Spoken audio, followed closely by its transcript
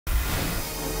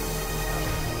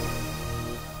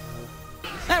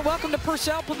And welcome to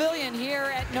Purcell Pavilion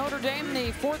here at Notre Dame.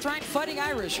 The 4th-ranked Fighting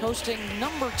Irish hosting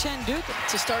number 10 Duke.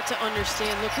 To start to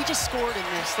understand, look, we just scored in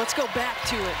this. Let's go back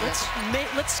to it.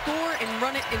 Let's score and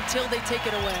run it until they take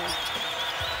it away.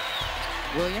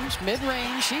 Williams,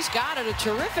 mid-range. She's got it. A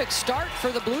terrific start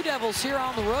for the Blue Devils here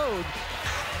on the road.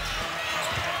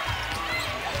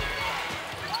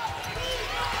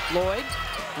 Loyd.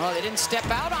 Oh, they didn't step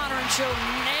out on her, and she'll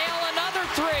nail another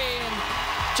three. And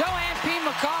Joanne P.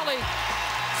 McCauley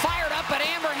fired up at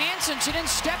Amber Hansen. She didn't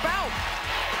step out.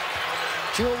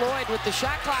 Jewell Loyd with the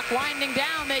shot clock winding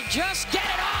down. They just get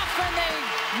it off, and they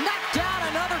knock down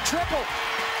another triple.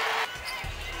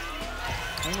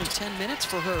 Only 10 minutes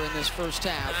for her in this first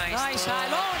half. Nice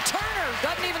high low, and Turner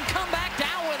doesn't even come back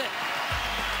down with it.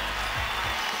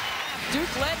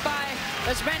 Duke led by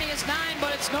as many as 9,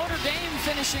 but it's Notre Dame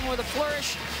finishing with a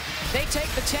flourish. They take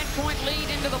the 10-point lead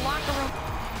into the locker room.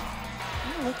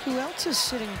 Oh, look who else is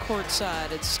sitting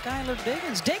courtside. It's Skylar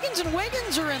Diggins. Diggins and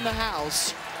Wiggins are in the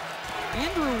house.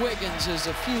 Andrew Wiggins is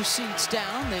a few seats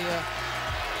down. The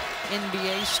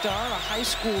NBA star, a high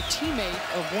school teammate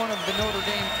of one of the Notre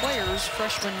Dame players,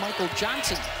 freshman Michael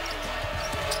Johnson.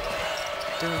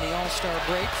 During the All-Star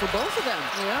break for both of them.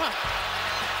 Yeah.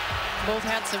 Both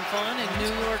had some fun in New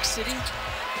York City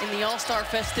in the All-Star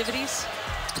festivities.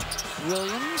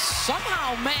 Williams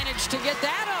somehow managed to get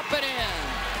that up and in.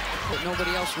 But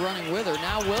nobody else running with her.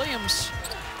 Now Williams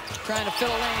trying to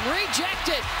fill a lane.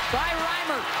 Rejected by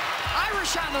Reimer.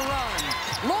 Irish on the run.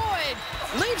 Loyd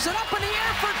leaves it up in the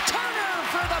air for Turner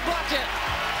for the bucket.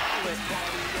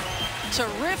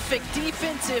 Terrific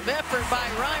defensive effort by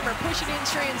Reimer, pushing in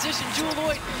transition. Jewell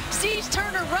Loyd sees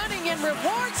Turner running and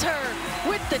rewards her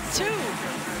with the 2.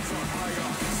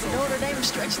 Notre Dame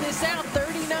stretched this out,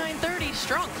 39-30,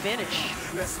 strong finish.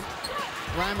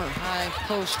 Reimer, high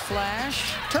post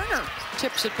flash. Turner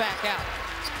tips it back out.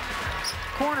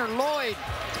 Corner, Loyd,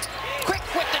 quick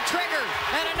with the trigger,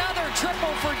 and another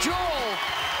triple for Jewell.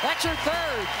 That's her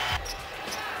 3rd.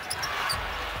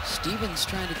 Stevens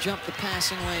trying to jump the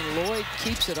passing lane. Loyd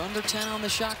keeps it under 10 on the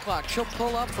shot clock. She'll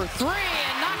pull up for 3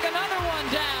 and knock another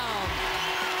one down.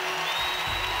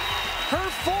 Her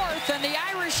 4th, and the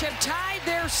Irish have tied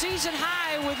their season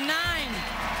high with 9.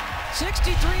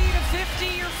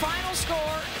 63-50, your final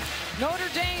score. Notre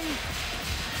Dame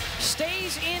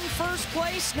stays in first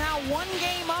place, now 1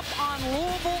 game up on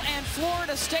Louisville and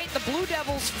Florida State. The Blue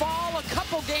Devils fall a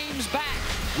couple games back.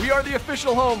 We are the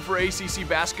official home for ACC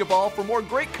basketball. For more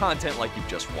great content like you've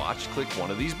just watched, click one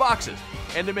of these boxes.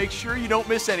 And to make sure you don't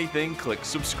miss anything, click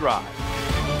subscribe.